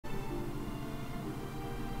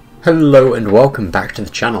Hello and welcome back to the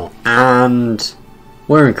channel, and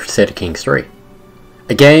we're in Crusader Kings 3.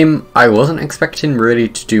 A game I wasn't expecting really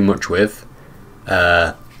to do much with.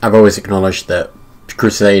 I've always acknowledged that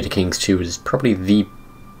Crusader Kings 2 is probably the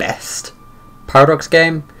best Paradox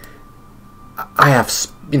game.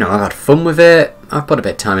 I've had fun with it, I've put a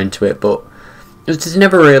bit of time into it, but it was just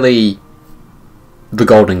never really the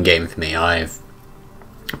golden game for me. I've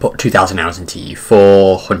put 2,000 hours into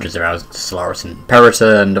EU4, hundreds of hours into Solaris and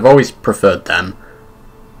Imperator, and I've always preferred them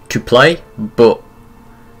to play, but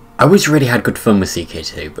I always really had good fun with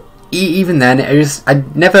CK2, but even then, I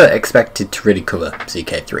never expected to really cover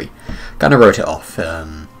CK3. Kind of wrote it off.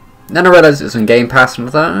 Then I realised it was on Game Pass, and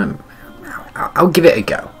I thought, I'll give it a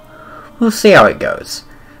go. We'll see how it goes.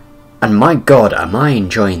 And my god, am I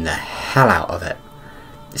enjoying the hell out of it.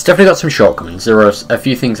 It's definitely got some shortcomings. There are a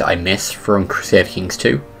few things that I missed from Crusader Kings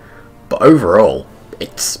 2, but overall,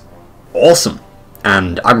 it's awesome,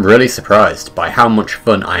 and I'm really surprised by how much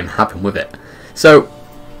fun I'm having with it. So,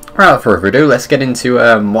 without further ado, let's get into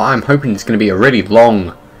what I'm hoping is going to be a really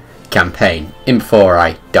long campaign, in before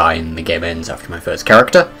I die and the game ends after my first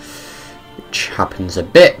character, which happens a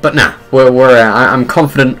bit, but nah, I'm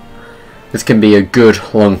confident this can be a good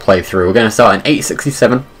long playthrough. We're going to start in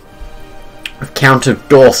 867. With Count of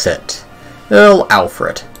Dorset, Earl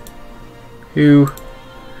Alfred, who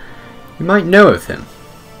you might know of him.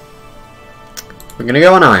 We're going to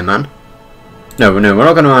go on Iron Man. No, we're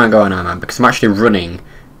not going to go on Iron Man because I'm actually running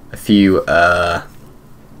a few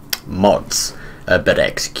mods. Better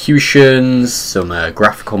executions, some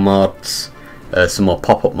graphical mods, some more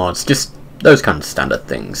pop-up mods, just those kind of standard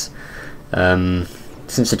things.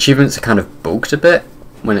 Since achievements are kind of bugged a bit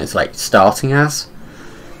when it's like starting as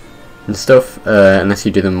and stuff, unless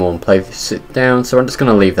you do them more and play sit down, so I'm just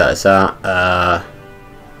going to leave that as that. I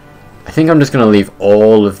think I'm just going to leave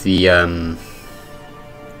all of the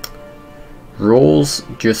rules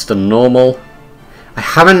just a normal. I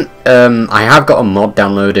have got a mod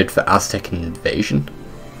downloaded for Aztec Invasion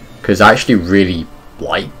because I actually really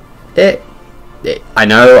like it. I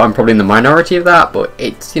know I'm probably in the minority of that, but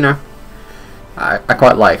it's, you know, I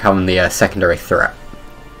quite like having the secondary threat,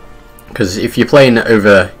 because if you're playing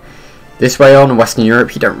over this way on Western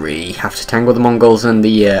Europe, you don't really have to tangle the Mongols, and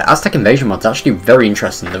the Aztec Invasion mod's actually very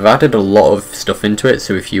interesting. They've added a lot of stuff into it,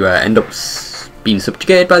 so if you end up being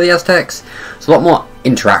subjugated by the Aztecs, there's a lot more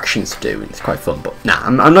interactions to do, and it's quite fun. But nah,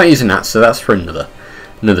 I'm not using that, so that's for another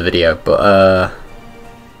video. But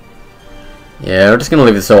yeah, we're just going to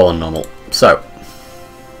leave this all on normal. So,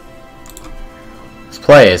 let's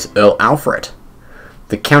play as Earl Alfred,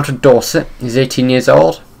 the Count of Dorset. He's 18 years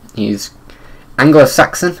old, he's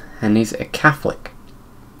Anglo-Saxon, and he's a Catholic.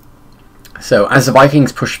 So, as the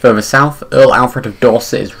Vikings push further south, Earl Alfred of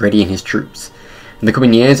Dorset is readying his troops. In the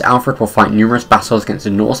coming years, Alfred will fight numerous battles against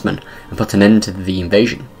the Norsemen and put an end to the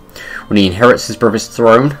invasion. When he inherits his brother's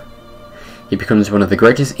throne, he becomes one of the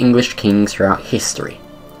greatest English kings throughout history.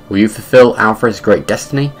 Will you fulfill Alfred's great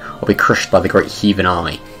destiny, or be crushed by the great heathen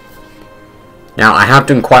army? Now, I have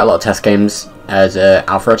done quite a lot of test games as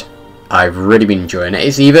Alfred. I've really been enjoying it.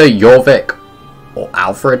 It's either Jorvik or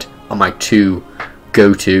Alfred are my two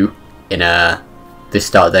go-to in this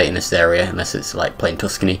start date in this area, unless it's like playing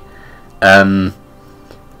Tuscany.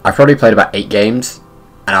 I've probably played about 8 games,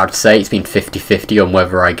 and I would say it's been 50-50 on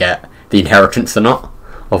whether I get the inheritance or not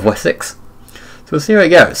of Wessex. So we'll see how it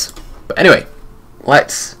goes. But anyway,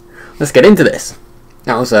 let's get into this.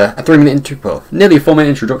 That was a 3-minute intro, well, nearly a 4-minute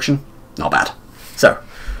introduction. Not bad. So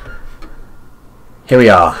here we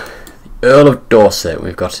are, the Earl of Dorset.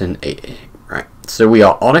 We've got an 8. Right, so we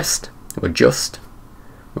are honest, we're just,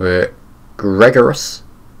 we're gregarious,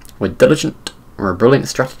 we're diligent, we're a brilliant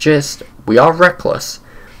strategist, we are reckless,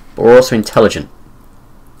 but we're also intelligent.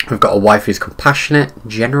 We've got a wife who's compassionate,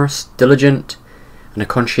 generous, diligent, and a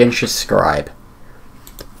conscientious scribe.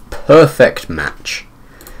 Perfect match.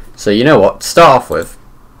 So you know what, to start off with,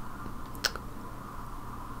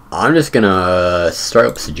 I'm just gonna straight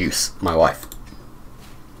up seduce my wife.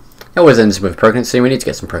 It always ends with pregnancy. We need to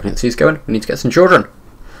get some pregnancies going. We need to get some children.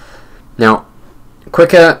 Now, the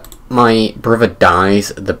quicker my brother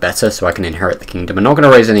dies, the better, so I can inherit the kingdom. I'm not going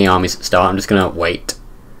to raise any armies at the start. I'm just going to wait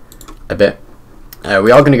a bit.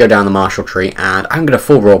 We are going to go down the martial tree, and I'm going to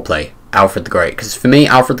full roleplay Alfred the Great. Because for me,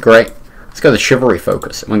 Alfred the Great, let's go the chivalry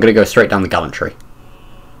focus. I'm going to go straight down the gallantry.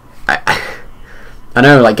 I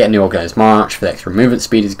know, like, getting the organised march for the extra movement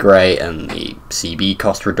speed is great, and the CB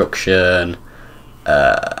cost reduction.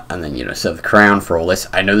 And then, you know, serve the crown for all this.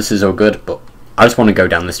 I know this is all good, but I just want to go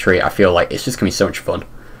down this tree. I feel like it's just going to be so much fun.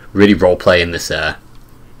 Really role-playing this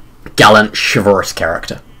gallant, chivalrous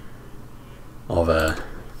character of a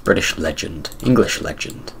British legend, English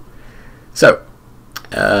legend. So,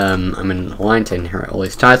 I'm in line to inherit all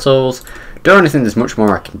these titles. Don't think there's much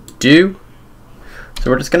more I can do. So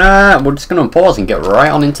we're just gonna pause and get right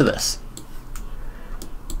on into this.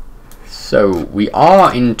 So we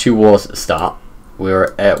are in 2 wars at the start.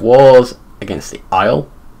 We're at wars against the Isle,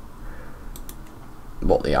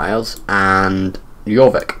 the Isles, and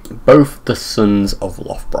Jorvik, both the sons of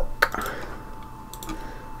Lothbrok.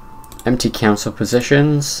 Empty council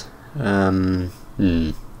positions. I'll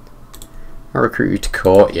recruit you to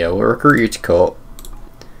court. Yeah, we'll recruit you to court,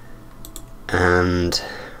 and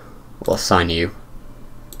we'll assign you.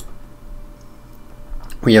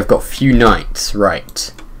 We have got few knights,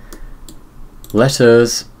 right? Let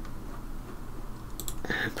us.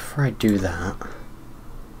 Before I do that,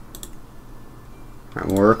 right,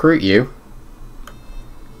 we'll recruit you.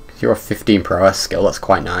 You're a 15 prowess skill. That's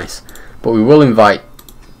quite nice. But we will invite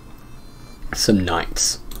some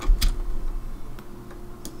knights.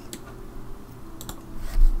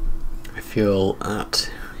 I feel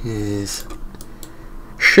that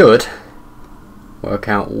should work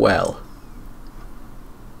out well.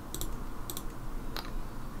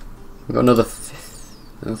 We've got another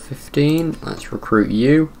 15. Let's recruit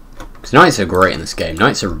you. Because knights are great in this game.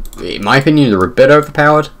 Knights are, in my opinion, they're a bit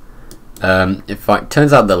overpowered. In fact,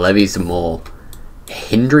 turns out the levies are more a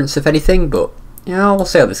hindrance, if anything. But yeah, we'll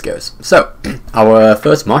see how this goes. So, our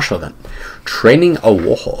first martial event: training a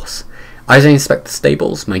warhorse. As I inspect the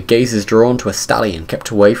stables, my gaze is drawn to a stallion kept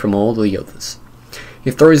away from all the others.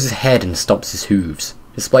 He throws his head and stomps his hooves,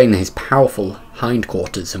 displaying his powerful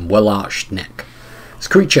hindquarters and well-arched neck. This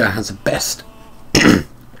creature has the best,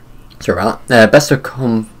 sorry about that, best of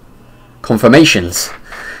conformations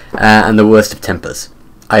and the worst of tempers.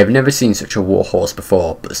 I have never seen such a warhorse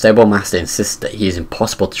before, but the stable master insists that he is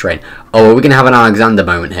impossible to train. Oh, are we going to have an Alexander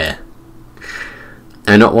moment here?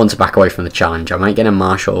 I not want to back away from the challenge. I might get a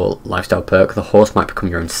martial lifestyle perk. The horse might become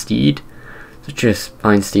your own steed. Such a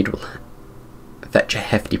fine steed will fetch a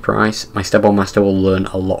hefty price. My stable master will learn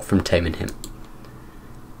a lot from taming him.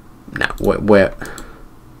 Now,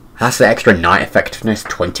 that's the extra knight effectiveness,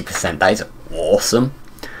 20%. That is awesome.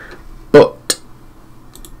 But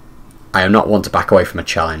I am not one to back away from a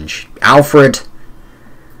challenge. Alfred,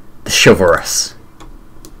 the chivalrous.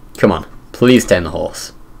 Come on, please tame the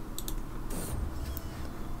horse.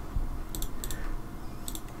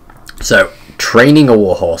 So, training a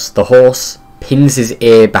warhorse. The horse pins his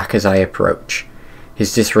ear back as I approach.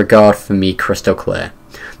 His disregard for me crystal clear.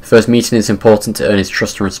 The first meeting is important to earn his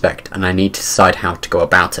trust and respect, and I need to decide how to go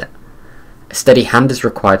about it. A steady hand is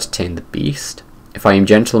required to tame the beast. If I am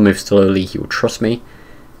gentle and move slowly, he will trust me.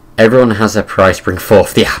 Everyone has their price, bring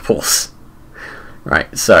forth the apples.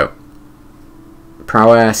 Right, so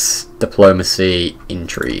prowess, diplomacy,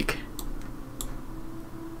 intrigue.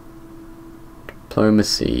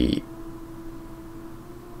 Diplomacy.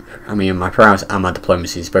 I mean, my prowess and my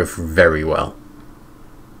diplomacy is both very well.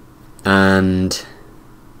 And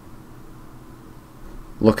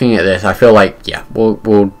looking at this, I feel like, yeah,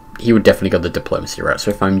 he would definitely go the diplomacy route.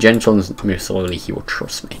 So if I'm gentle and move slowly, he will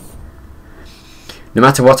trust me. No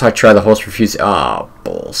matter what I try, the horse refuses.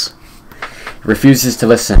 Balls. He refuses to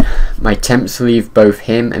listen. My attempts leave both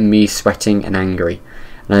him and me sweating and angry.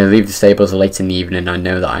 And I leave the stables late in the evening, and I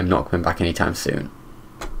know that I'm not coming back anytime soon.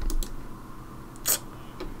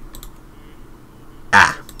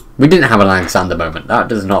 We didn't have an Alexander moment. That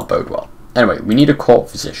does not bode well. Anyway, we need a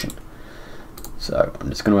court physician. So I'm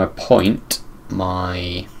just going to appoint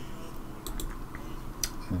my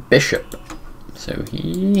bishop. So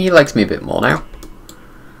he likes me a bit more now.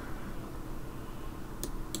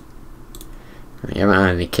 You haven't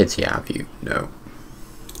had any kids yet, have you? No.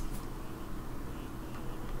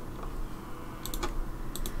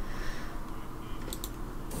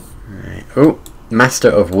 Right. Oh, Master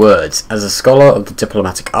of Words. As a scholar of the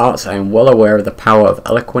diplomatic arts, I am well aware of the power of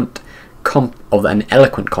an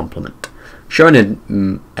eloquent compliment.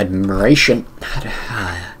 Showing admiration.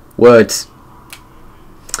 Words.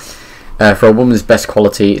 For a woman's best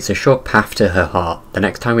quality, it's a short path to her heart. The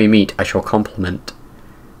next time we meet, I shall compliment.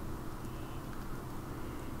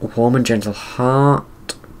 Warm and gentle heart,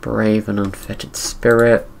 brave and unfettered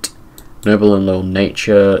spirit, noble and loyal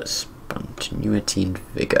nature, spontaneity and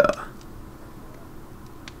vigour.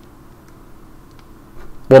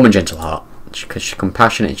 Warm and gentle heart, because she's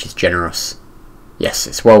compassionate and she's generous. Yes,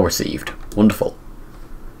 it's well received. Wonderful.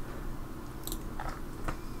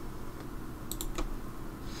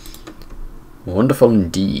 Wonderful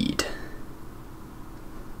indeed.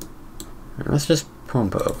 Let's just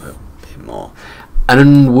pump it up a bit more. An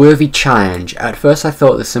unworthy challenge. At first I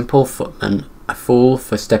thought the simple footman a fool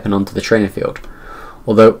for stepping onto the training field.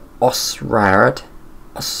 Although Osrad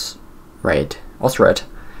Osred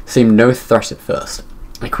seemed no threat at first.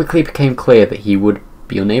 It quickly became clear that he would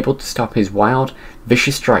be unable to stop his wild,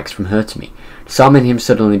 vicious strikes from hurting me. Disarming him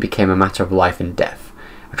suddenly became a matter of life and death.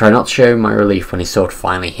 I tried not to show my relief when his sword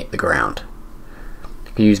finally hit the ground. I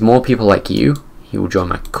can use more people like you. He will join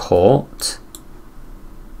my court.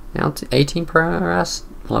 Now 18 prowess,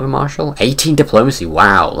 11 martial, 18 diplomacy.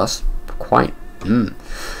 Wow, that's quite.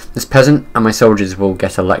 This peasant and my soldiers will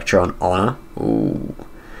get a lecture on honour. Ooh.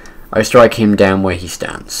 I strike him down where he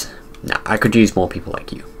stands. Now, I could use more people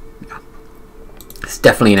like you. Yeah. It's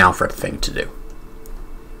definitely an Alfred thing to do.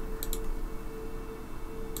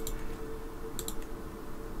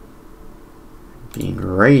 Being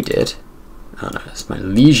raided? Oh no, it's my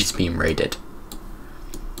liege's being raided.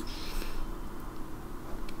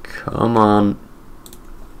 Come on.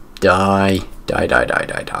 Die. Die, die, die,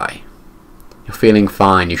 die, die. You're feeling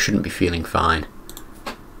fine. You shouldn't be feeling fine.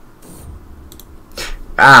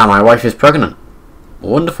 Ah, my wife is pregnant.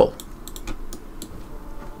 Wonderful.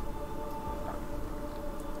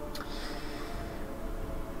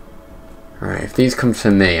 Alright, if these come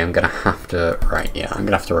to me, I'm gonna have to... Right, yeah, I'm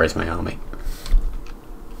gonna have to raise my army.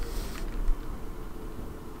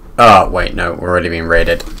 Oh, wait, no, we're already being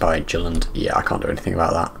raided by Gilland. Yeah, I can't do anything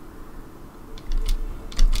about that.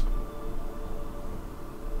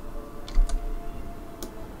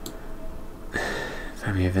 If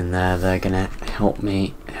I move in there, they're gonna help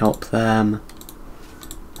me help them.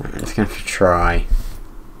 I'm just gonna have to try.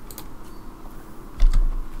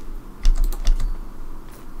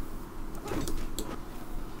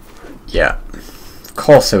 Yeah, of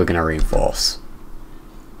course they were gonna reinforce.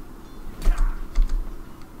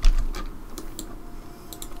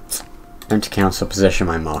 Empty council, position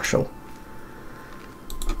my marshal.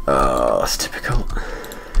 Oh, that's typical.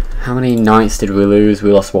 How many knights did we lose?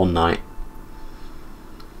 We lost 1 knight.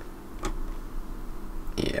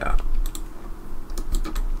 Yeah.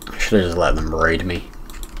 I should have just let them raid me.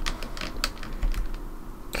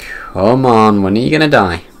 Come on, when are you gonna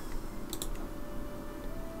die?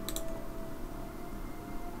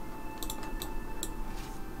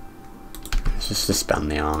 Let's just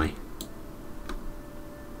disband the army.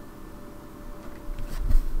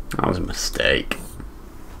 That was a mistake.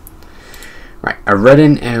 Right, a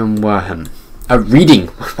reading and a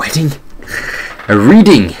reading. Wedding? A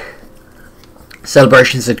reading!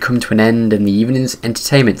 Celebrations had come to an end and the evening's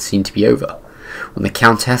entertainment seemed to be over, when the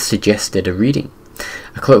Countess suggested a reading.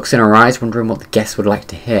 I cloaked in her eyes, wondering what the guests would like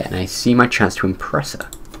to hear, and I see my chance to impress her.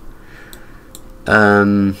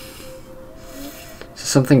 So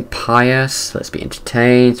something pious, let's be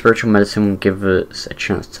entertained. Spiritual medicine will give us a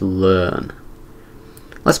chance to learn.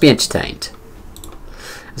 Let's be entertained.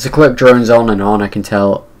 As the cloak drones on, I can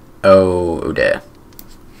tell... Oh dear.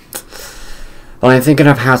 While I'm thinking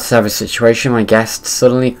of how to solve a situation, my guest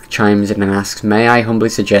suddenly chimes in and asks, may I humbly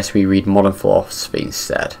suggest we read modern philosophy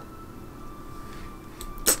instead?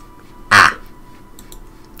 Ah.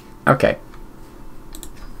 Okay.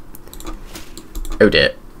 Oh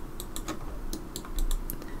dear.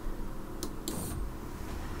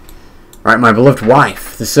 Right, my beloved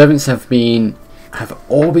wife. The servants have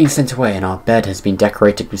all been sent away and our bed has been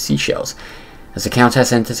decorated with seashells. As the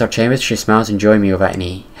Countess enters our chambers, she smiles and joins me without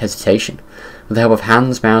any hesitation. With the help of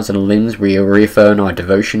hands, mouths and limbs, we reaffirm our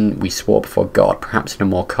devotion we swore before God, perhaps in a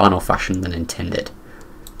more carnal fashion than intended.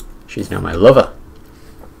 She is now my lover.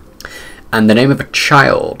 And the name of a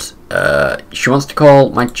child, she wants to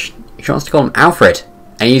call him Alfred.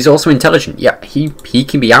 And he's also intelligent. Yeah, he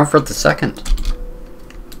can be Alfred II.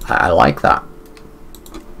 I like that.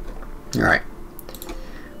 Alright.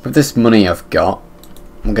 With this money I've got,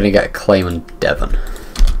 I'm going to get a claim on Devon.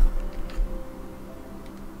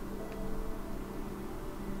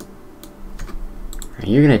 Are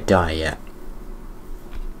you going to die yet?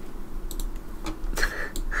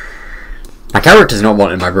 My character's not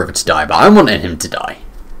wanting my brother to die, but I'm wanting him to die.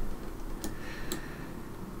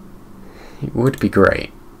 It would be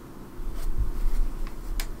great.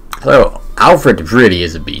 So, Alfred really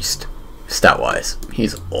is a beast, stat-wise.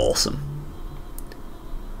 He's awesome.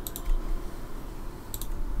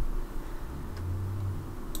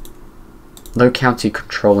 Low county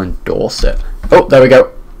control in Dorset. Oh, there we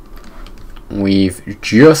go. We've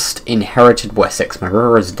just inherited Wessex. My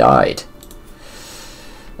brother has died.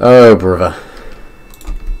 Oh, brother.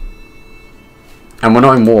 And we're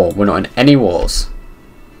not in war. We're not in any wars.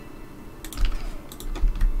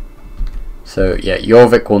 So, yeah,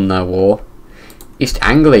 Jorvik won their war. East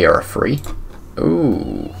Anglia are free.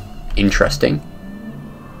 Ooh, interesting.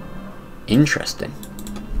 Interesting.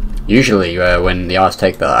 Usually, when the R's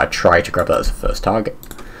take that, I try to grab that as a first target.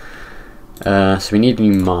 So we need a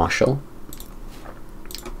new marshal.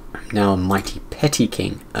 I'm now a mighty petty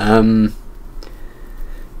king. So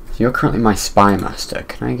you're currently my spy master.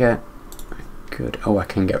 Can I get good? Oh, I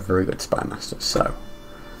can get very good spy master. So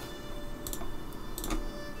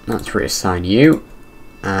let's reassign you,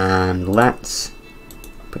 and let's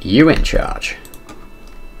put you in charge.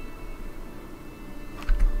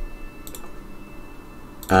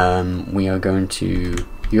 We are going to...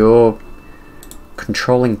 You're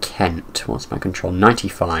controlling Kent. What's my control?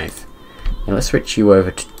 95. Now let's switch you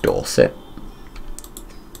over to Dorset.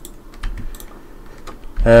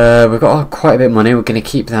 We've got quite a bit of money. We're going to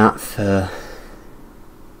keep that for...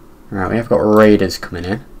 Right, we have got raiders coming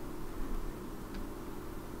in.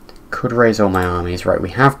 Could raise all my armies. Right,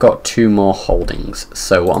 we have got 2 more holdings.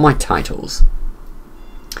 So what are my titles?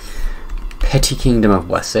 Petty Kingdom of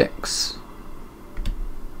Wessex.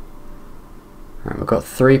 Right, we've got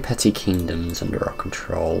 3 petty kingdoms under our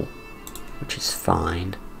control, which is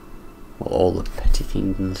fine. Well, all the petty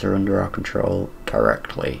kingdoms are under our control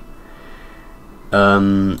directly.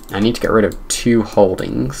 I need to get rid of 2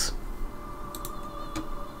 holdings.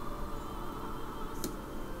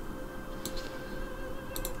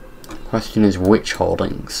 Question is, which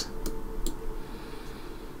holdings?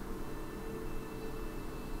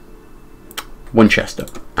 Winchester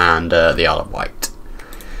and the Isle of Wight.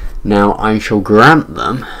 Now I shall grant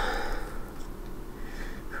them.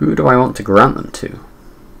 Who do I want to grant them to?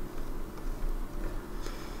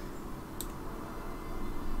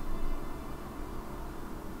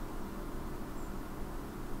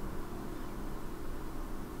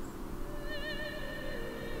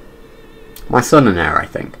 My son and heir, I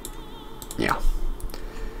think. Yeah.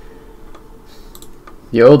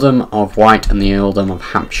 The Earldom of Wight and the Earldom of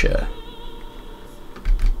Hampshire.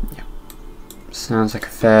 Sounds like a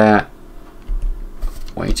fair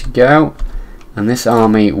way to go. And this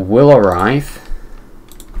army will arrive.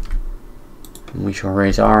 And we shall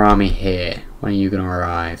raise our army here. When are you going to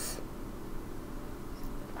arrive?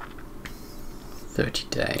 30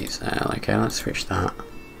 days. Okay, let's switch that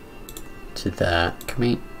to there. Can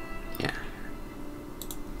we? Yeah.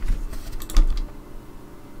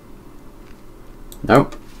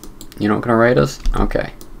 Nope. You're not going to raid us?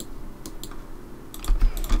 Okay.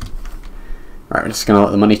 Right, we're just going to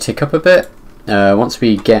let the money tick up a bit. Once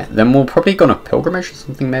we get... Then we'll probably go on a pilgrimage or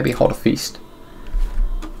something, maybe hold a feast.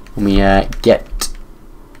 When we get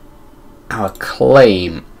our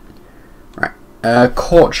claim. Right.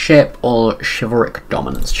 Courtship or chivalric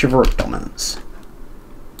dominance? Chivalric dominance.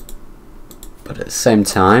 But at the same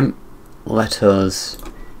time, let us...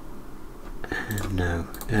 no.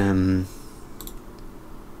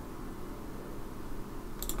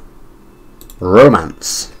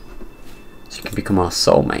 Romance. So you can become our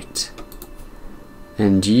soulmate.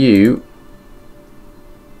 And you...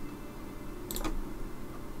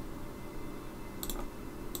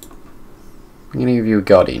 I'm going to give you a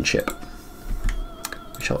guardianship.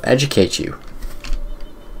 I shall educate you.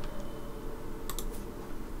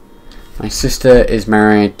 My sister is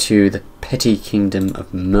married to the petty kingdom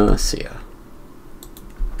of Mercia.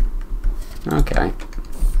 Okay.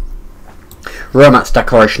 Romance,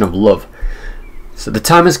 declaration of love. So the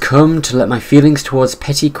time has come to let my feelings towards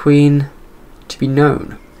Petty Queen to be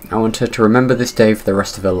known. I want her to remember this day for the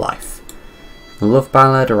rest of her life. A love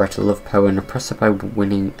ballad or write a love poem, impress her by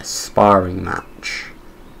winning a sparring match.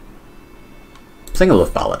 Sing a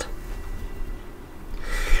love ballad.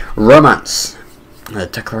 Romance. The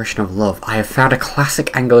declaration of love. I have found a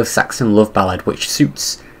classic Anglo-Saxon love ballad which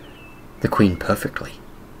suits the Queen perfectly.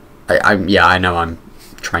 Yeah, I know I'm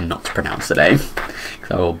trying not to pronounce the name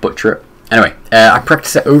because I will butcher it. Anyway, I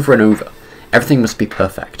practice it over and over. Everything must be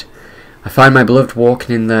perfect. I find my beloved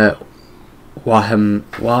walking in the Wareham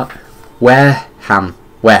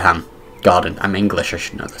garden. I'm English, I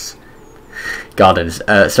should know this. Gardens,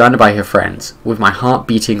 surrounded by her friends. With my heart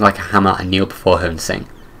beating like a hammer, I kneel before her and sing.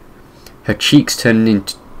 Her cheeks turn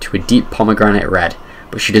into a deep pomegranate red,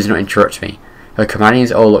 but she does not interrupt me. Her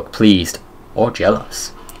companions all look pleased, or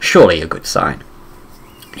jealous. Surely a good sign.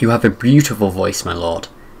 You have a beautiful voice, my lord,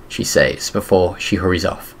 she says, before she hurries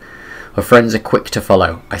off. Her friends are quick to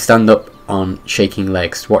follow. I stand up on shaking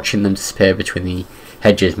legs, watching them disappear between the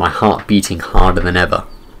hedges, my heart beating harder than ever.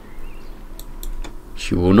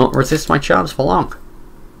 She will not resist my charms for long.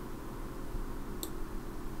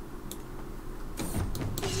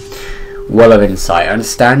 Well of insight. I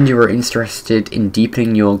understand you are interested in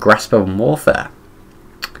deepening your grasp of warfare.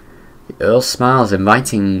 The Earl smiles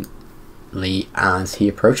invitingly as he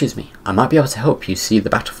approaches me. I might be able to help you see the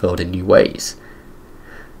battlefield in new ways.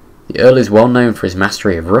 The Earl is well known for his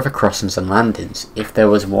mastery of river crossings and landings. If there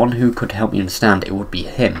was one who could help me understand, it would be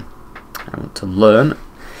him. I want to learn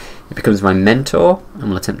He becomes my mentor and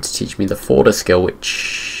will attempt to teach me the forder skill,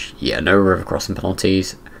 which, yeah, no river crossing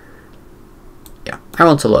penalties. Yeah, I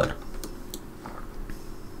want to learn.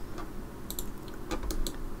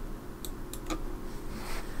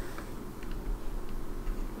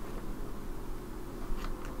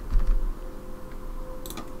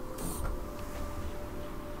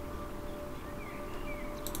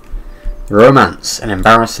 Romance, an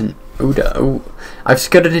embarrassing odour. Oh, I've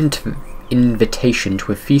scudded into invitation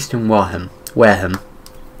to a feast in Wareham,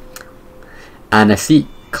 and a seat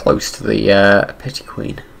close to the Petty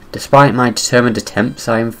Queen. Despite my determined attempts,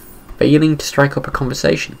 I am failing to strike up a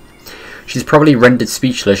conversation. She's probably rendered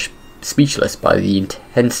speechless by the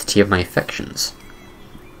intensity of my affections.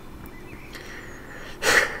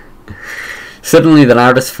 Suddenly, the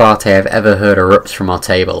loudest fart I have ever heard erupts from our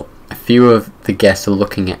table. A few of the guests are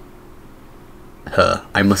looking at her.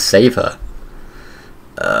 I must save her.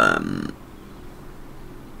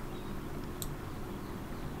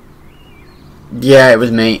 Yeah, it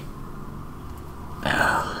was me.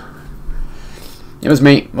 It was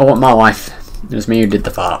me. I want my life. It was me who did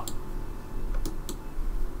the fart.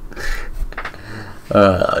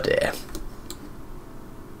 Oh dear.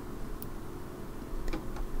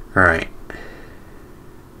 Alright.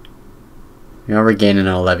 We are regaining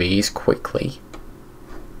our levies quickly.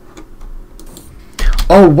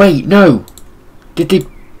 Oh wait, no! It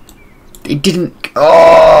didn't...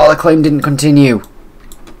 Oh, the claim didn't continue.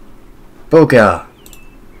 Bugger.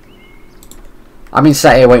 I've been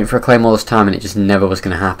sat here waiting for a claim all this time and it just never was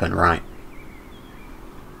going to happen, right.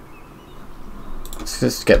 Let's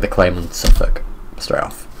just get the claim on Suffolk straight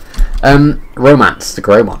off. Romance, the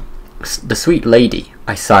grey one. The sweet lady,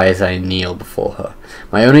 I sigh as I kneel before her.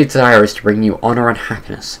 My only desire is to bring you honour and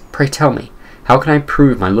happiness. Pray tell me, how can I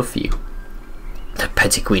prove my love for you? The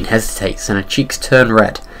Petty Queen hesitates and her cheeks turn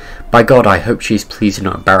red. By God, I hope she is pleased and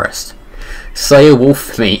not embarrassed. Slay a wolf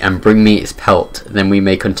for me and bring me its pelt, then we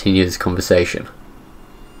may continue this conversation.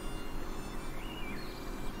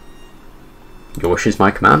 Your wish is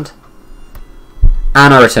my command.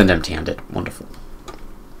 And I returned empty-handed. Wonderful.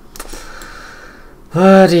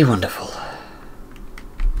 Bloody wonderful.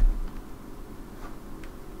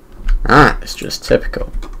 Ah, it's just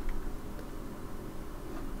typical.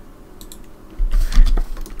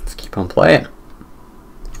 Let's keep on playing.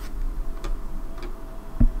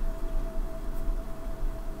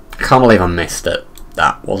 I can't believe I missed it.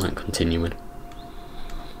 That wasn't continuing.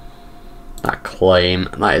 That claim,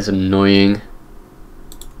 that is annoying.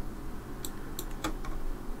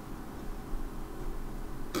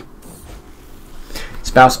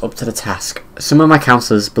 Spouse up to the task. Some of my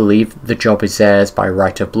counsellors believe the job is theirs by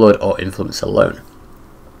right of blood or influence alone.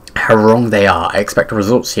 How wrong they are. I expect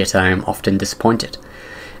results, yet I am often disappointed.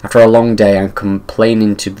 After a long day, I am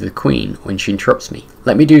complaining to the Queen when she interrupts me.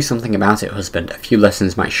 Let me do something about it, husband. A few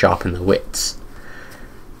lessons might sharpen the wits.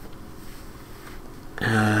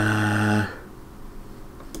 So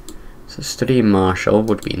study martial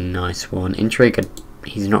would be a nice one. Intrigue,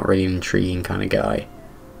 he's not really an intriguing kind of guy.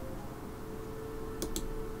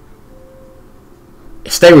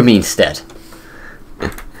 Stay with me instead.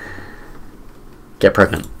 Get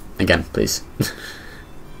pregnant. Again, please.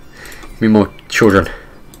 Give me more children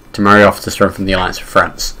to marry off to strengthen the alliance with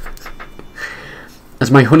France.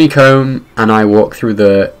 As my honeycomb and I walk through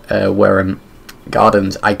the Wareham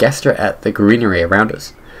gardens, I gesture at the greenery around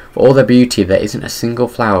us. For all their beauty, there isn't a single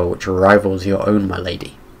flower which rivals your own, my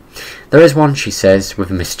lady. There is one, she says,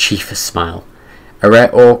 with a mischievous smile. A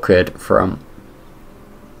rare orchid from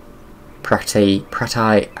Pratihara,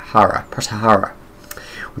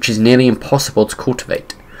 which is nearly impossible to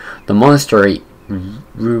cultivate. The monastery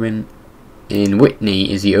ruin in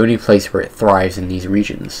Whitney is the only place where it thrives in these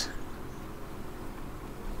regions.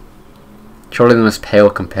 Surely the most pale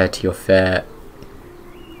compared to your fair...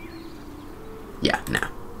 Yeah, no.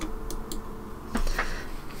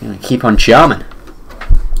 Keep on charming.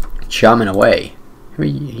 Charming away. Who are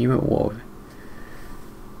you at war with?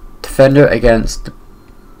 Defender against...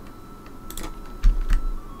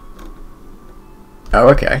 Oh,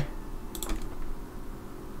 okay.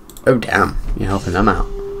 Oh, damn. You're helping them out.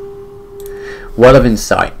 Well of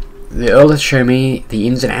insight. The Earl has shown me the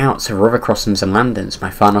ins and outs of river crossings and landings. My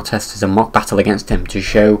final test is a mock battle against him to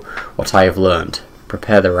show what I have learned.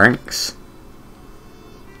 Prepare the ranks.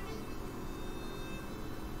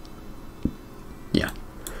 Yeah.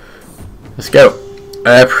 Let's go.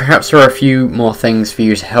 Perhaps there are a few more things for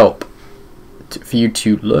you to help. For you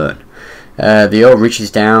to learn. The Earl reaches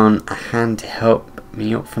down a hand to help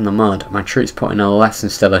me up from the mud. My troops put in a less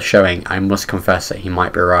instead of showing. I must confess that he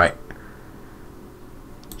might be right.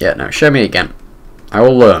 Yeah, no, show me again. I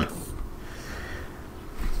will learn.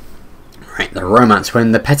 Right, the romance.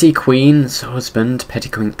 When the Petty Queen's husband, Petty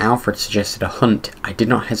Queen Alfred, suggested a hunt, I did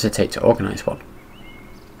not hesitate to organise one.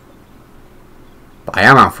 But I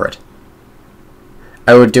am Alfred.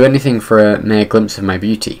 I would do anything for a mere glimpse of my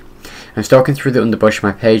beauty. I'm stalking through the underbush,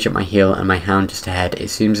 my page at my heel and my hound just ahead. It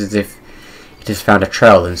seems as if it has found a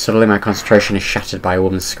trail, and suddenly my concentration is shattered by a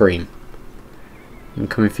woman's scream. I'm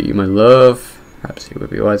coming for you, my love. Perhaps it would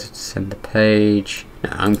be wiser to send the page. No,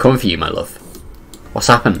 I'm coming for you, my love. What's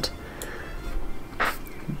happened?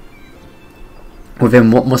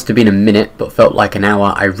 Within what must have been a minute, but felt like an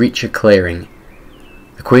hour, I reach a clearing.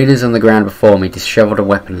 The queen is on the ground before me, dishevelled and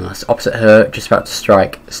weaponless. Opposite her, just about to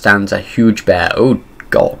strike, stands a huge bear. Oh,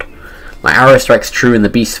 God. My arrow strikes true and the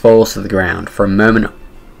beast falls to the ground. For a moment,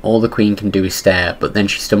 all the queen can do is stare, but then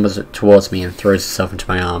she stumbles towards me and throws herself into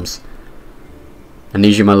my arms. I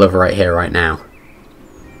need you, my love, right here, right now.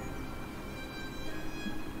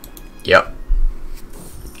 Yep.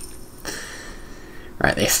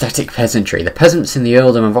 Right, the aesthetic peasantry. The peasants in the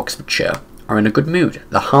earldom of Oxfordshire are in a good mood.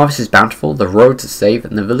 The harvest is bountiful, the roads are safe,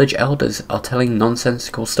 and the village elders are telling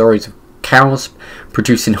nonsensical stories of cows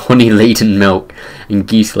producing honey-laden milk and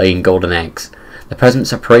geese laying golden eggs. The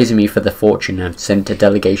peasants are praising me for their fortune and have sent a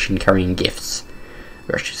delegation carrying gifts.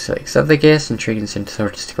 Gracious sakes, have they gifts and treating sent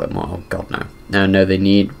authorities to collect more? Oh God, no. No, they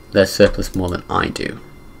need their surplus more than I do.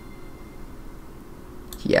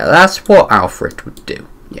 Yeah, that's what Alfred would do.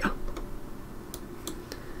 Yeah.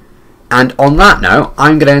 And on that note,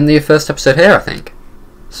 I'm going to end the first episode here, I think.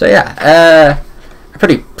 So yeah, a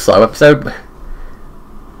pretty slow episode.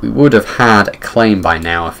 We would have had a claim by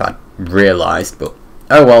now if I'd realised, but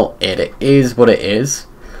oh well, it is what it is.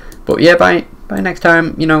 But yeah, by next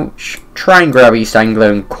time, you know, try and grab East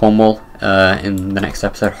Anglia and Cornwall in the next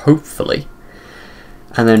episode, hopefully.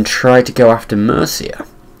 And then try to go after Mercia.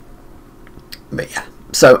 But yeah,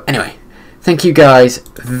 so anyway, thank you guys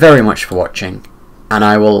very much for watching, and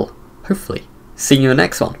I will hopefully see you in the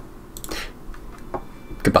next one.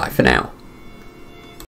 Goodbye for now.